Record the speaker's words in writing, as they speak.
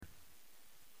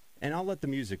and I'll let the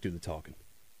music do the talking.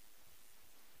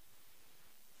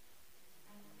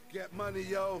 Get money,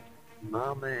 yo.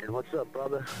 My man, what's up,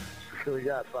 brother? Philly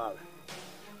Godfather.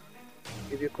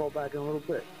 Give you a call back in a little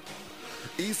bit.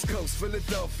 East Coast,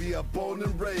 Philadelphia, born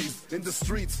and raised. In the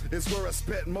streets is where I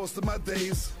spent most of my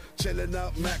days. Chilling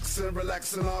out, maxing,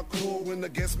 relaxing, all cool. And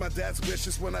against my dad's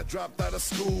wishes when I dropped out of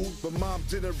school. But mom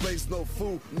didn't raise no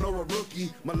fool, nor a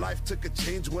rookie. My life took a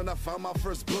change when I found my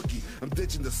first bookie. I'm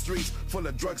ditching the streets, full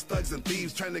of drugs, thugs, and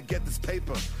thieves. Trying to get this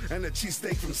paper and a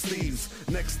cheesesteak from Steve's.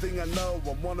 Next thing I know,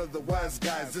 I'm one of the wise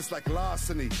guys. It's like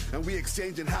larceny, and we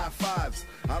exchanging high fives.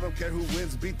 I don't care who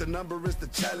wins, beat the number is the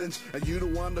challenge. And you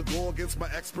don't want to go against my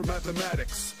expert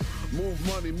mathematics. Move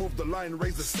money, move the line,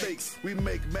 raise the stakes. We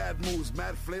make mad moves,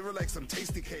 mad flavor like some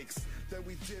tasty cakes. Then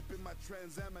we dip in my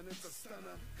Trans Am and it's a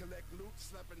stunner. Collect loot,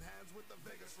 slapping hands with the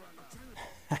Vegas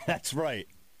runner. That's right.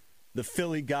 The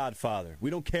Philly Godfather. We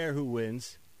don't care who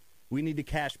wins. We need to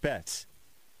cash bets.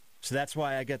 So that's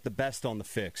why I get the best on the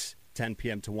fix. 10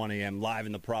 p.m. to 1 a.m. live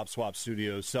in the Prop Swap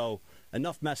studios. So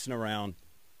enough messing around.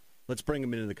 Let's bring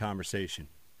him into the conversation.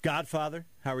 Godfather,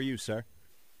 how are you, sir?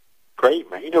 Great,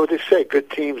 man. You know what they say, good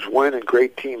teams win and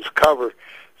great teams cover.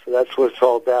 So that's what it's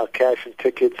all about, cashing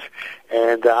tickets.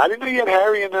 And I didn't know you had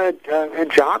Harry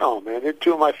and John on, man. They're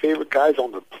two of my favorite guys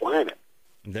on the planet.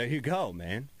 There you go,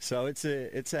 man. So it's a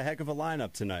heck of a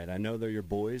lineup tonight. I know they're your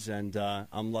boys, and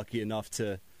I'm lucky enough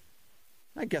to,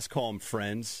 I guess, call them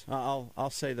friends.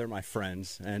 I'll say they're my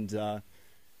friends. And,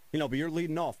 but you're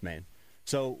leading off, man.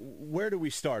 So where do we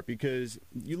start? Because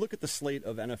you look at the slate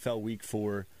of NFL Week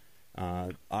 4,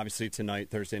 obviously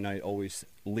tonight, Thursday night, always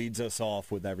leads us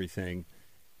off with everything.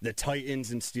 The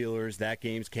Titans and Steelers, that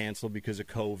game's canceled because of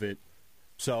COVID.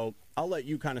 So I'll let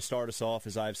you kind of start us off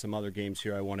as I have some other games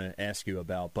here I want to ask you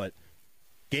about. But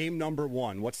game number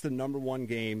one, what's the number one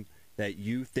game that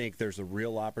you think there's a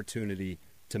real opportunity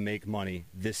to make money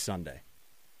this Sunday?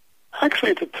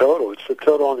 Actually, it's a total. It's the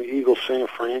total on the Eagles-San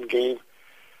Fran game.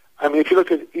 I mean, if you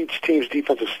look at each team's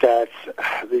defensive stats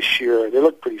this year, they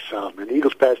look pretty sound. And the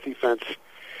Eagles' pass defense,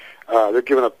 they're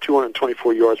giving up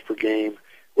 224 yards per game,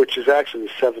 which is actually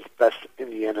the seventh best in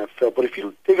the NFL. But if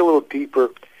you dig a little deeper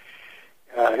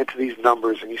into these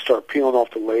numbers and you start peeling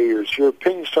off the layers, your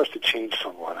opinion starts to change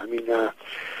somewhat. I mean,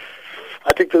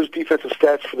 I think those defensive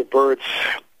stats for the Birds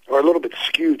are a little bit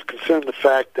skewed, considering the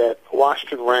fact that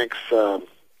Washington ranks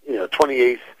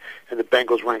 28th, and the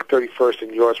Bengals rank 31st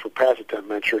in yards per pass attempt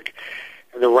metric.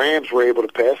 And the Rams were able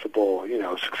to pass the ball,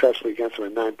 successfully against them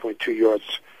at 9.2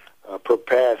 yards per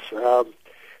pass. So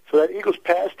that Eagles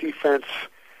pass defense,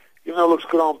 even though it looks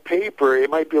good on paper, it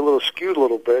might be a little skewed a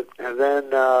little bit. And then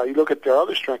you look at their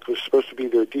other strength, which was supposed to be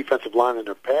their defensive line and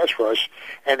their pass rush,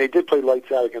 and they did play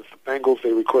lights out against the Bengals.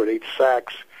 They recorded 8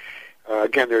 sacks.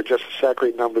 Again, their adjusted sack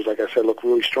rate numbers, like I said, look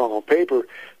really strong on paper.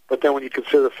 But then when you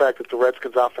consider the fact that the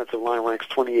Redskins' offensive line ranks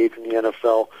 28th in the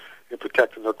NFL in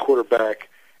protecting their quarterback,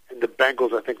 and the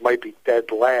Bengals, I think, might be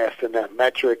dead last in that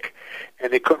metric,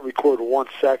 and they couldn't record 1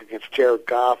 sack against Jared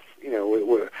Goff,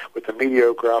 with the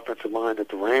mediocre offensive line that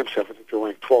the Rams have. I think they're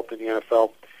ranked 12th in the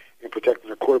NFL in protecting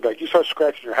their quarterback. You start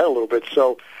scratching your head a little bit.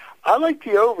 So I like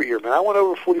the over here, man. I went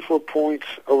over 44 points,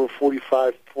 over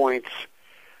 45 points.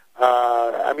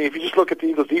 If you just look at the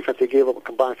Eagles' defense, they gave up a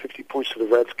combined 50 points to the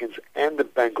Redskins and the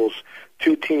Bengals,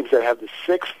 two teams that have the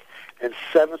 6th and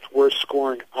 7th worst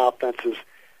scoring offenses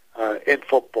in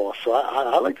football. So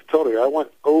I like the total here. I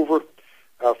went over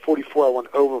 44. I went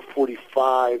over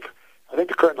 45. I think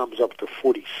the current number's up to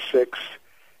 46.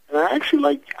 And I actually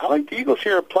like the Eagles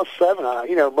here at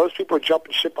 +7. Most people are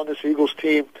jumping ship on this Eagles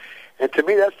team. And to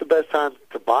me, that's the best time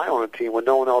to buy on a team when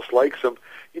no one else likes them.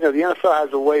 The NFL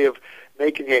has a way of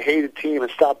making you hate a team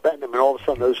and stop betting them, and all of a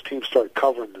sudden those teams start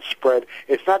covering the spread.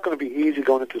 It's not going to be easy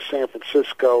going into San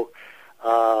Francisco.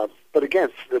 But again,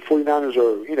 the 49ers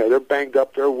are, they're banged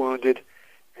up, they're wounded,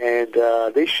 and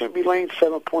they shouldn't be laying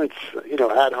 7 points,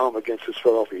 at home against this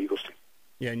Philadelphia Eagles team.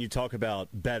 Yeah, and you talk about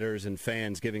bettors and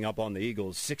fans giving up on the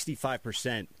Eagles.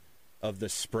 65% of the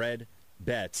spread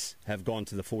bets have gone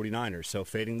to the 49ers, so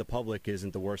fading the public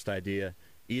isn't the worst idea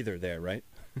either there, right?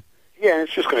 Yeah, and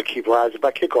it's just going to keep rising.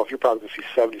 By kickoff, you're probably going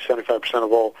to see 70-75%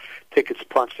 of all tickets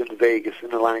punched into Vegas,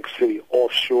 in Atlantic City,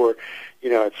 offshore,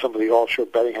 at some of the offshore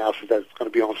betting houses that's going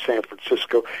to be on San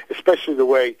Francisco, especially the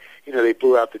way, they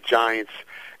blew out the Giants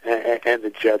and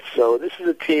the Jets. So this is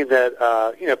a team that,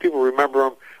 people remember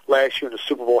them last year in the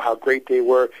Super Bowl, how great they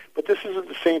were. But this isn't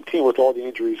the same team with all the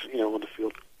injuries, on the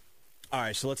field. All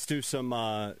right, so let's do some,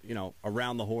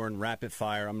 around the horn, rapid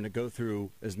fire. I'm going to go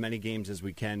through as many games as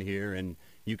we can here, and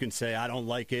you can say I don't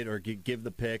like it or give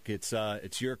the pick.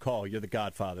 It's your call. You're the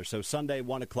Godfather. So Sunday,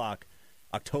 1 o'clock,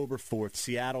 October 4th,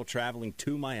 Seattle traveling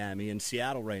to Miami. In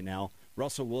Seattle right now,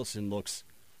 Russell Wilson looks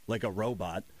like a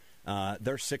robot.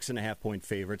 They're 6.5-point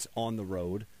favorites on the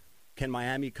road. Can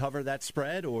Miami cover that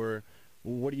spread, or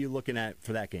what are you looking at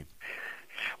for that game?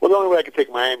 Well, the only way I can take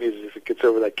Miami is if it gets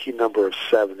over that key number of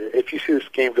 7. If you see this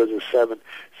game goes to 7,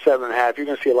 7.5, you're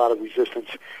going to see a lot of resistance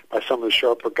by some of the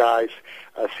sharper guys.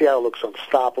 Seattle looks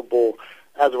unstoppable.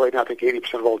 As of right now, I think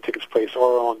 80% of all the tickets placed are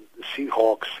on the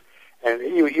Seahawks. And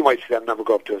you might see that number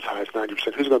go up to as high as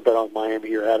 90%. Who's going to bet on Miami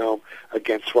here at home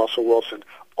against Russell Wilson,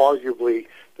 arguably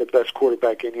the best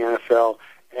quarterback in the NFL?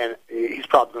 And he's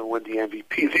probably going to win the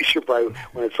MVP this year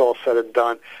when it's all said and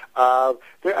done.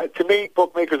 To me,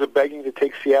 bookmakers are begging to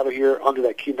take Seattle here under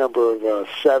that key number of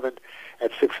 7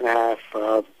 at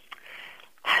 6.5.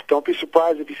 Don't be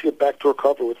surprised if you see a backdoor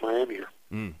cover with Miami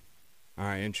here. All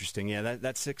right, interesting. Yeah,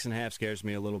 that 6.5 scares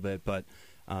me a little bit, but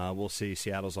we'll see.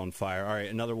 Seattle's on fire. All right,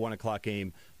 another 1 o'clock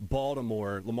game.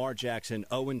 Baltimore, Lamar Jackson,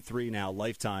 0-3 now,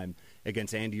 lifetime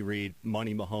against Andy Reid,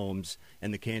 Money Mahomes,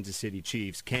 and the Kansas City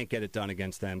Chiefs. Can't get it done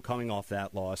against them. Coming off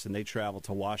that loss, and they travel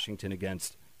to Washington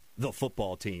against the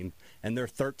football team, and they're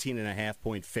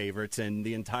 13.5-point favorites, and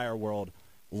the entire world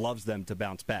loves them to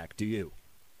bounce back. Do you?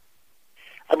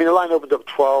 I mean, the line opened up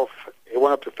 12. It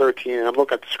went up to 13, and I'm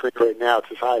looking at the screen right now.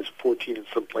 It's as high as 14 in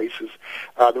some places.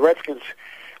 The Redskins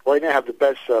right now have the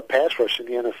best pass rush in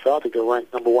the NFL. I think they're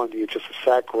ranked number 1 in the just a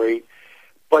sack rate.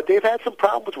 But they've had some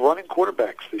problems with running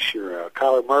quarterbacks this year.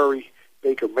 Kyler Murray,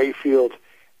 Baker Mayfield,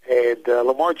 and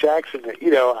Lamar Jackson.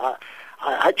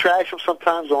 I trash him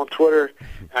sometimes on Twitter.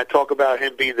 And I talk about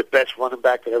him being the best running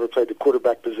back that ever played the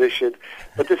quarterback position.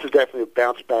 But this is definitely a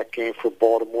bounce-back game for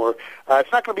Baltimore.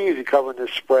 It's not going to be easy covering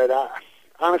this spread.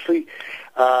 Honestly,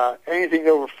 anything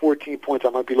over 14 points, I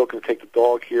might be looking to take the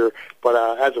dog here.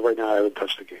 But as of right now, I haven't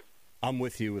touched the game. I'm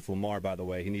with you with Lamar, by the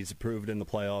way. He needs to prove it in the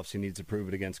playoffs. He needs to prove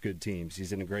it against good teams.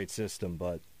 He's in a great system,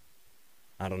 but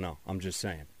I don't know. I'm just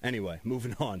saying. Anyway,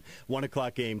 moving on. 1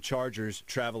 o'clock game, Chargers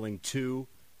traveling to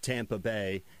Tampa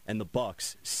Bay, and the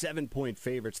Bucs, 7-point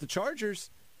favorites. The Chargers,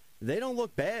 they don't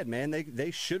look bad, man. They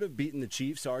should have beaten the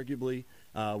Chiefs, arguably.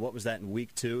 What was that, in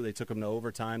week 2? They took them to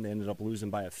overtime. They ended up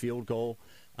losing by a field goal.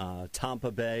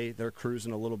 Tampa Bay, they're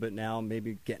cruising a little bit now,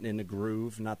 maybe getting in the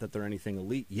groove. Not that they're anything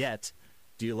elite yet.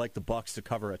 Do you like the Bucs to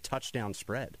cover a touchdown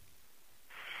spread?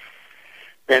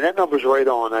 Man, that number's right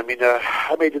on. I mean,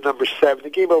 I made the number 7. The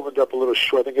game opened up a little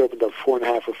short. I think it opened up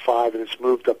 4.5 or 5, and it's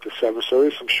moved up to 7. So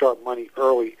there's some sharp money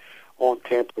early on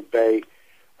Tampa Bay.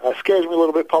 Scares me a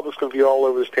little bit. Public's going to be all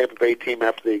over this Tampa Bay team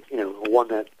after they, won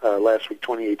that last week,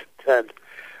 28-10.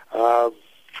 Man,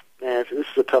 this is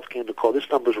a tough game to call. This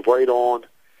number's right on.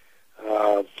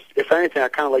 If anything, I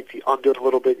kind of like the under a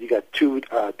little bit. You got 2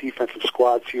 defensive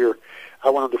squads here. I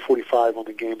went under 45 on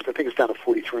the game, but I think it's down to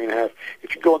 43.5.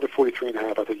 If you go under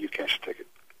 43.5, I think you cash a ticket.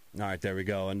 All right, there we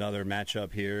go. Another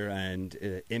matchup here, and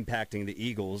impacting the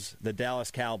Eagles, the Dallas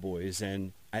Cowboys,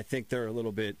 and I think they're a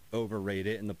little bit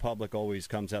overrated, and the public always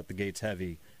comes out the gates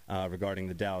heavy regarding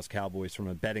the Dallas Cowboys from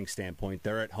a betting standpoint.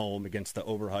 They're at home against the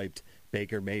overhyped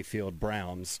Baker Mayfield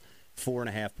Browns.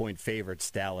 4.5-point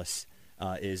favorites Dallas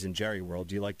is in Jerry World.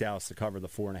 Do you like Dallas to cover the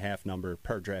 4.5 number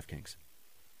per DraftKings?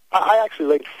 I actually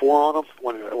laid 4 on them.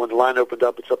 When the line opened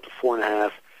up, it's up to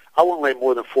 4.5. I won't lay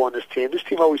more than 4 on this team. This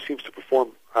team always seems to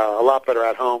perform a lot better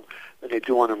at home than they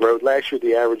do on the road. Last year,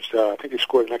 they averaged, I think they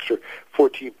scored an extra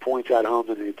 14 points at home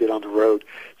than they did on the road.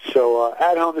 So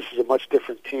at home, this is a much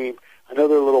different team. I know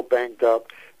they're a little banged up,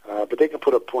 but they can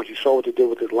put up points. You saw what they did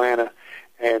with Atlanta.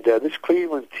 And this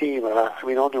Cleveland team,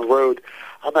 on the road,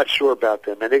 I'm not sure about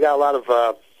them. And they got a lot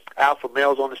of alpha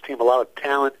males on this team, a lot of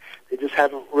talent. They just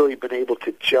haven't really been able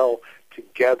to gel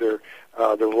together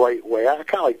the right way. I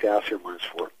kind of like Dallas here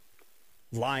 -4.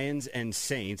 Lions and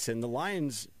Saints, and the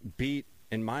Lions beat,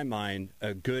 in my mind,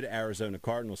 a good Arizona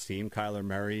Cardinals team. Kyler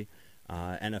Murray,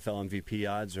 NFL MVP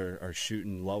odds are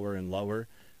shooting lower and lower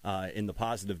in the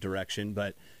positive direction.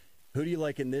 But who do you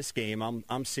like in this game?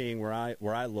 I'm seeing where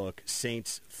I look,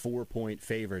 Saints 4-point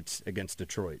favorites against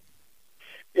Detroit.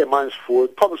 Yeah, -4.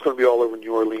 The public's going to be all over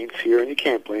New Orleans here, and you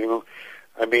can't blame them.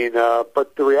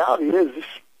 But the reality is this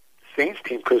Saints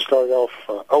team could have started off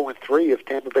 0-3 if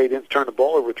Tampa Bay didn't turn the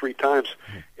ball over 3 times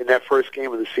in that first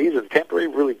game of the season. Tampa Bay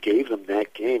really gave them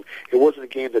that game. It wasn't a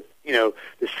game that,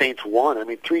 the Saints won.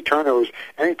 3 turnovers.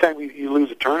 Anytime you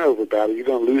lose a turnover battle, you're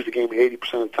going to lose the game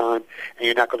 80% of the time, and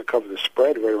you're not going to cover the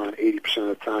spread right around 80%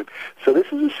 of the time. So this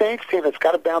is a Saints team that's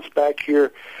got to bounce back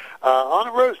here. On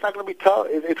the road, it's not going to be tough.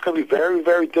 It's going to be very,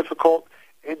 very difficult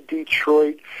in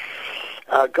Detroit.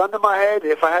 Gun to my head,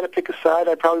 if I had to pick a side,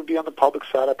 I'd probably be on the public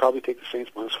side. I'd probably take the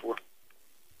Saints -4.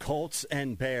 Colts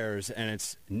and Bears, and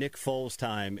it's Nick Foles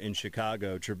time in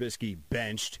Chicago. Trubisky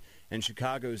benched, and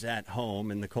Chicago's at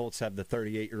home, and the Colts have the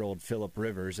 38-year-old Phillip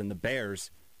Rivers, and the Bears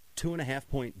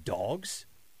 2.5-point dogs.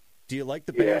 Do you like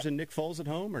the Bears and Nick Foles at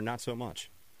home, or not so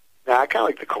much? Yeah, I kind of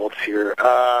like the Colts here.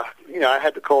 I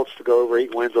had the Colts to go over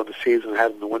 8 wins on the season and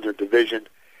had them to win their division.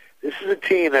 This is a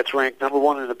team that's ranked number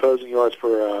 1 in opposing yards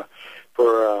per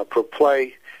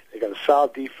play. They got a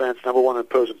solid defense, number 1 in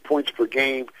opposing points per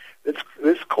game.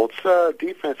 This Colts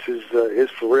defense is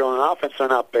for real, and offense are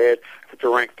not bad. I think they're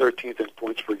ranked 13th in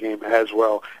points per game as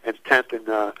well, and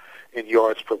 10th in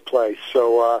yards per play.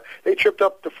 So they tripped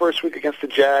up the first week against the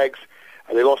Jags.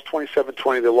 They lost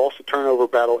 27-20. They lost the turnover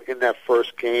battle in that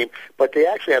first game, but they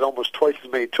actually had almost twice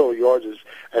as many total yards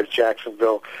as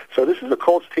Jacksonville. So this is a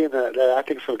Colts team that I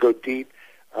think is going to go deep.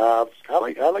 I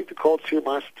like the Colts here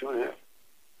minus 2.5.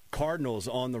 Cardinals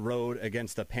on the road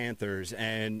against the Panthers,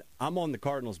 and I'm on the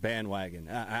Cardinals bandwagon.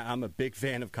 I'm a big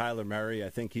fan of Kyler Murray. I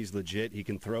think he's legit. He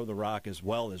can throw the rock as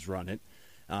well as run it,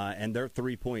 and they're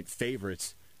 3-point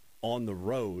favorites on the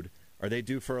road. Are they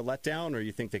due for a letdown, or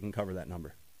you think they can cover that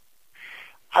number?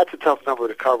 That's a tough number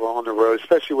to cover on the road,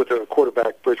 especially with a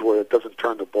quarterback, Bridgewater, that doesn't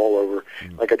turn the ball over.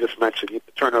 Like I just mentioned,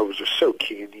 the turnovers are so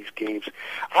key in these games.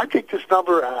 I think this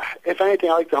number, if anything,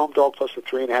 I like the home dog plus the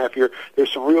 3.5 here.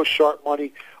 There's some real sharp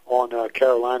money on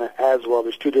Carolina as well.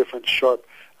 There's 2 different sharp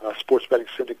sports betting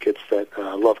syndicates that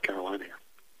love Carolina here.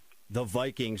 The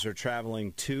Vikings are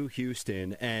traveling to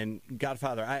Houston, and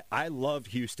Godfather, I loved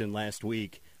Houston last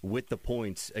week with the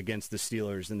points against the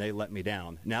Steelers, and they let me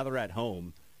down. Now they're at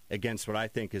home against what I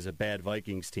think is a bad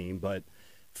Vikings team, but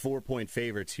 4-point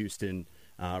favorites, Houston,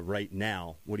 right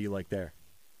now. What do you like there?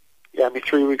 Yeah,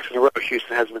 3 weeks in a row,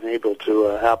 Houston hasn't been able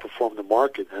to outperform the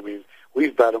market.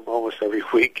 We've bet them almost every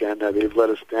week, and they've let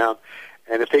us down.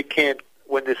 And if they can't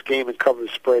win this game and cover the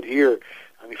spread here,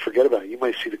 forget about it. You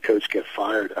might see the coach get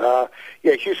fired.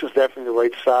 Houston's definitely the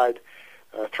right side.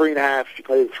 3.5, if you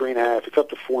play the 3.5, it's up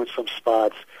to 4 in some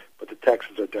spots, but the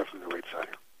Texans are definitely the right side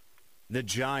here. The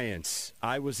Giants.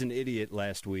 I was an idiot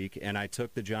last week, and I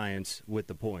took the Giants with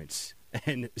the points.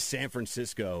 And San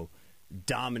Francisco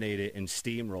dominated and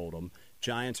steamrolled them.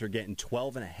 Giants are getting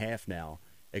 12.5 now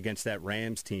against that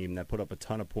Rams team that put up a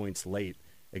ton of points late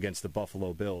against the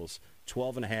Buffalo Bills.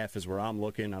 12.5 is where I'm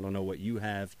looking. I don't know what you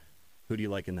have. Who do you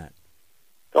like in that?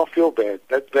 Don't feel bad.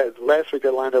 That last week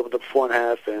that line opened up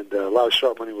 4.5, and a lot of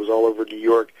sharp money was all over New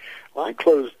York. Line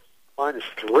closed minus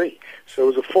 3, so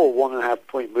it was a full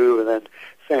 1.5-point move, and then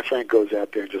San Fran goes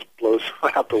out there and just blows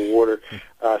out the water.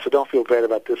 So don't feel bad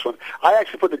about this one. I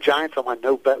actually put the Giants on my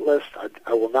no-bet list.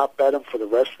 I will not bet them for the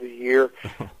rest of the year.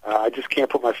 I just can't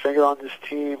put my finger on this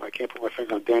team. I can't put my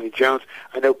finger on Danny Jones.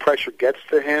 I know pressure gets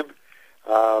to him,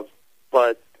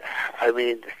 but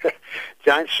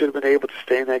Giants should have been able to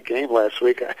stay in that game last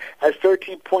week. As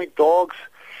 13-point dogs,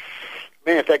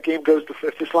 man,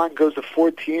 if this line goes to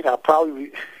 14, I'll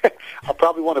probably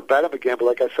want to bet them again. But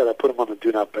like I said, I put them on the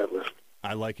do not bet list.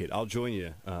 I like it. I'll join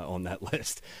you on that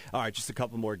list. All right, just a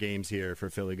couple more games here for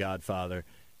Philly Godfather.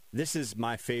 This is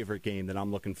my favorite game that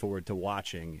I'm looking forward to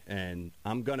watching, and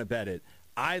I'm going to bet it.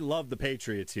 I love the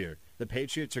Patriots here. The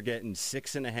Patriots are getting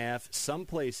 6.5. Some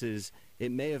places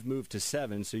it may have moved to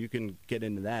 7, so you can get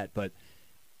into that. But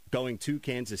going to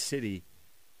Kansas City,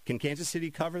 can Kansas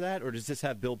City cover that, or does this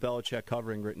have Bill Belichick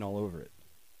covering written all over it?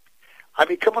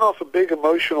 Coming off a big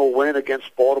emotional win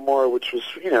against Baltimore, which was,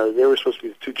 they were supposed to be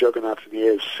the 2 juggernauts in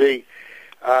the AFC,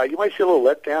 you might see a little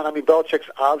letdown. Belichick's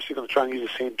obviously going to try and use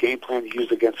the same game plan he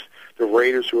used against the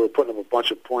Raiders, who were putting up a bunch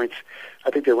of points.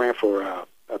 I think they ran for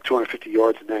 250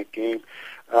 yards in that game.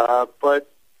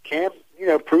 But Cam,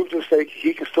 proved us that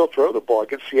he can still throw the ball.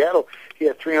 Against Seattle, he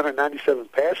had 397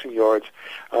 passing yards.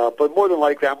 But more than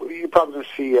likely, you're probably going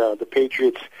to see the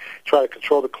Patriots try to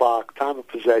control the clock, time of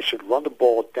possession, run the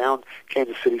ball down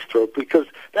Kansas City's throat, because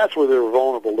that's where they're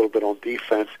vulnerable a little bit on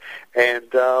defense. And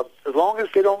as long as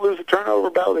they don't lose the turnover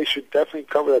battle, they should definitely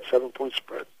cover that 7-point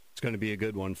spread. It's going to be a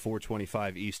good one,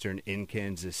 4:25 Eastern in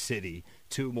Kansas City.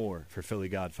 2 more for Philly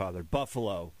Godfather.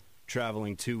 Buffalo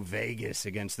traveling to Vegas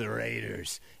against the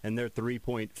Raiders, and they're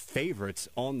 3-point favorites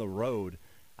on the road.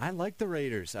 I like the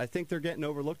Raiders. I think they're getting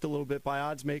overlooked a little bit by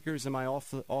odds makers. Am I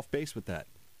off base with that?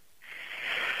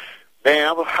 Man,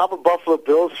 I'm a Buffalo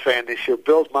Bills fan this year.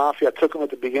 Bills Mafia. I took them at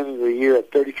the beginning of the year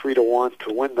at 33-1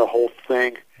 to win the whole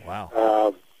thing.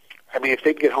 Wow. If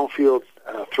they can get home field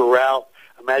throughout,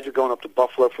 imagine going up to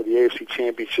Buffalo for the AFC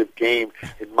Championship game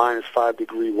in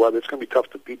 -5-degree weather. It's going to be tough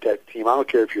to beat that team. I don't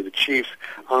care if you're the Chiefs.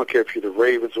 I don't care if you're the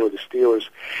Ravens or the Steelers.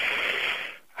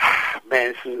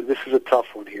 Man, this is a tough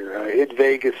one here. In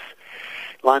Vegas,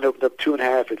 Line opened up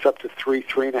 2.5. It's up to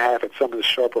 3.5 at some of the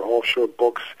sharper offshore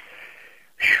books.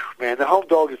 Whew, man, the home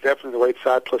dog is definitely the right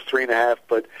side, plus 3.5.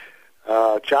 But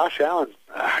Josh Allen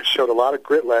showed a lot of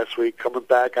grit last week, coming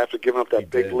back after giving up that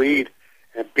big lead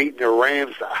and beating the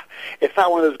Rams. It's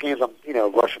not one of those games I'm,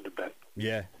 rushing to bet.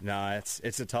 Yeah, no,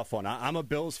 it's a tough one. I'm a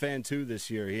Bills fan too this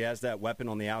year. He has that weapon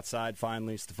on the outside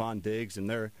finally, Stephon Diggs, and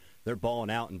they're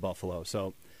balling out in Buffalo.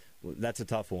 So that's a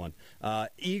tough one.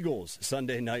 Eagles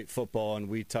Sunday Night Football, and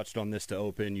we touched on this to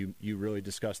open. You really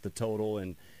discussed the total,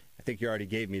 and I think you already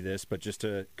gave me this, but just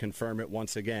to confirm it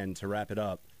once again to wrap it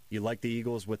up, you like the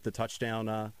Eagles with the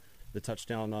touchdown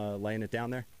laying it down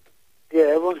there? Yeah,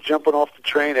 everyone's jumping off the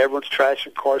train. Everyone's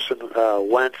trashing Carson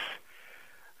Wentz.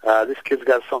 This kid's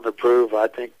got something to prove. I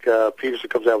think Peterson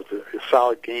comes out with a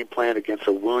solid game plan against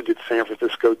a wounded San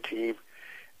Francisco team.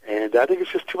 And I think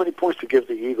it's just too many points to give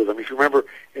the Eagles. I mean, if you remember,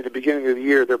 in the beginning of the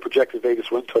year, their projected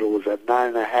Vegas win total was at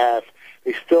 9.5.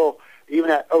 They still, even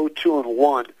at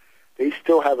 0-2-1, they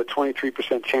still have a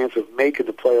 23% chance of making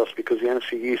the playoffs because the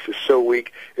NFC East is so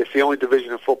weak. It's the only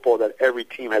division in football that every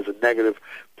team has a negative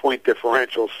point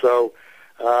differential. So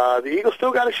the Eagles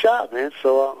still got a shot, man.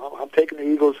 So I'm taking the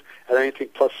Eagles at anything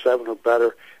plus 7 or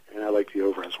better, and I like the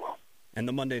over as well. And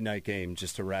the Monday night game,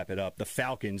 just to wrap it up, the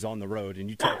Falcons on the road, and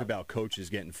you talk about coaches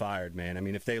getting fired, man. I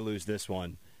mean, if they lose this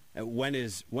one, when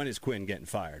is Quinn getting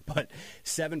fired? But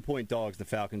 7-point dogs the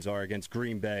Falcons are against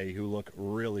Green Bay, who look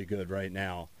really good right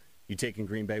now. You taking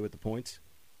Green Bay with the points?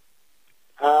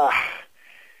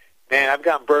 Man, I've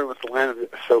gotten burned with Atlanta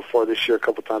so far this year a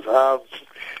couple times.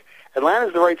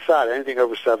 Atlanta's the right side, anything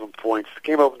over 7 points. The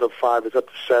game opened up 5, it's up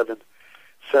to 7.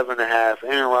 7.5.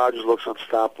 Aaron Rodgers looks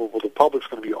unstoppable. The public's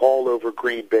going to be all over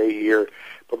Green Bay here.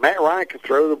 But Matt Ryan can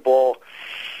throw the ball.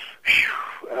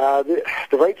 The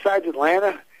right side's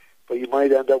Atlanta, but you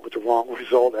might end up with the wrong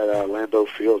result at Lambeau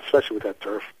Field, especially with that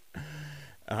turf.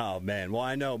 Oh, man. Well,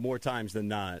 I know more times than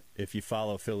not, if you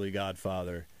follow Philly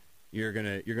Godfather, you're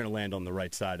gonna land on the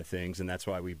right side of things, and that's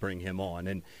why we bring him on.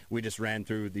 And we just ran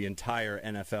through the entire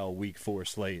NFL Week 4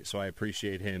 slate, so I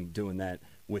appreciate him doing that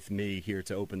with me here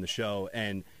to open the show.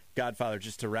 And Godfather,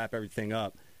 just to wrap everything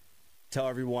up, tell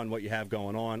everyone what you have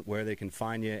going on, where they can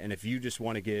find you, and if you just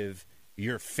want to give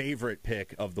your favorite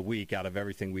pick of the week out of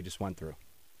everything we just went through.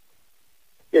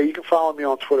 Yeah, you can follow me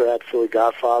on Twitter at Philly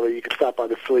Godfather. You can stop by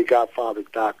the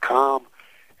PhillyGodfather.com,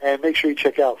 and make sure you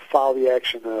check out Follow the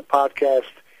Action podcast.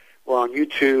 We're on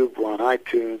YouTube, we're on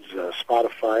iTunes,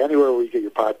 Spotify, anywhere where you get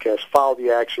your podcast. Follow the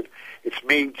Action. It's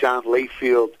me, John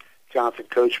Layfield, Jonathan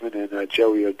Coachman, and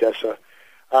Joey Odessa.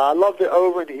 I love the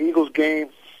over in the Eagles game.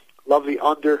 Love the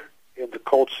under in the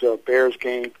Colts-Bears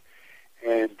game.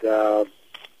 And I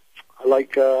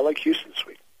like Houston this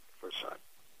week, first side.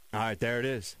 All right, there it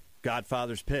is.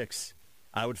 Godfather's picks.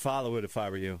 I would follow it if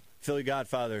I were you. Philly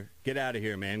Godfather, get out of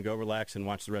here, man. Go relax and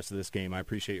watch the rest of this game. I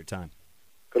appreciate your time.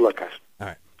 Good luck, guys. All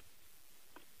right.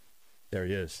 There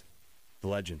he is, the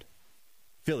legend,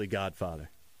 Philly Godfather.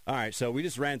 All right, so we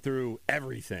just ran through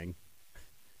everything,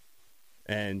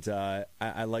 and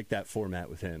I like that format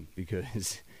with him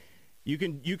because you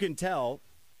can tell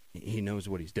he knows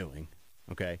what he's doing,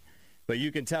 okay? But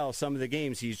you can tell some of the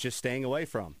games he's just staying away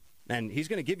from, and he's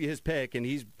going to give you his pick, and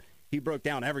he broke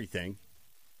down everything.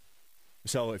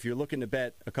 So if you're looking to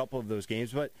bet a couple of those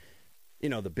games, but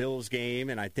the Bills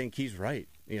game, and I think he's right.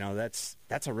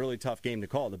 That's a really tough game to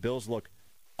call. The Bills look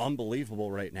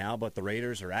unbelievable right now, but the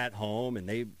Raiders are at home, and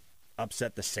they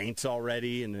upset the Saints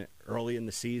already early in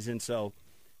the season. So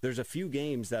there's a few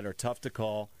games that are tough to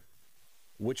call.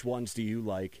 Which ones do you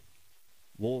like?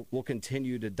 We'll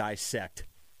continue to dissect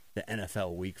the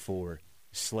NFL Week 4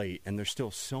 slate, and there's still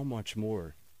so much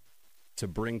more to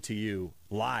bring to you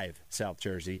live, South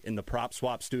Jersey, in the Prop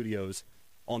Swap Studios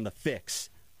on The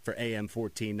Fix for AM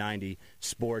 1490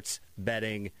 Sports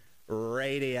Betting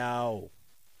Radio.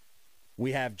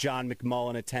 We have John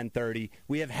McMullen at 10:30.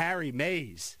 We have Harry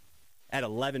Mays at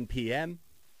 11 p.m.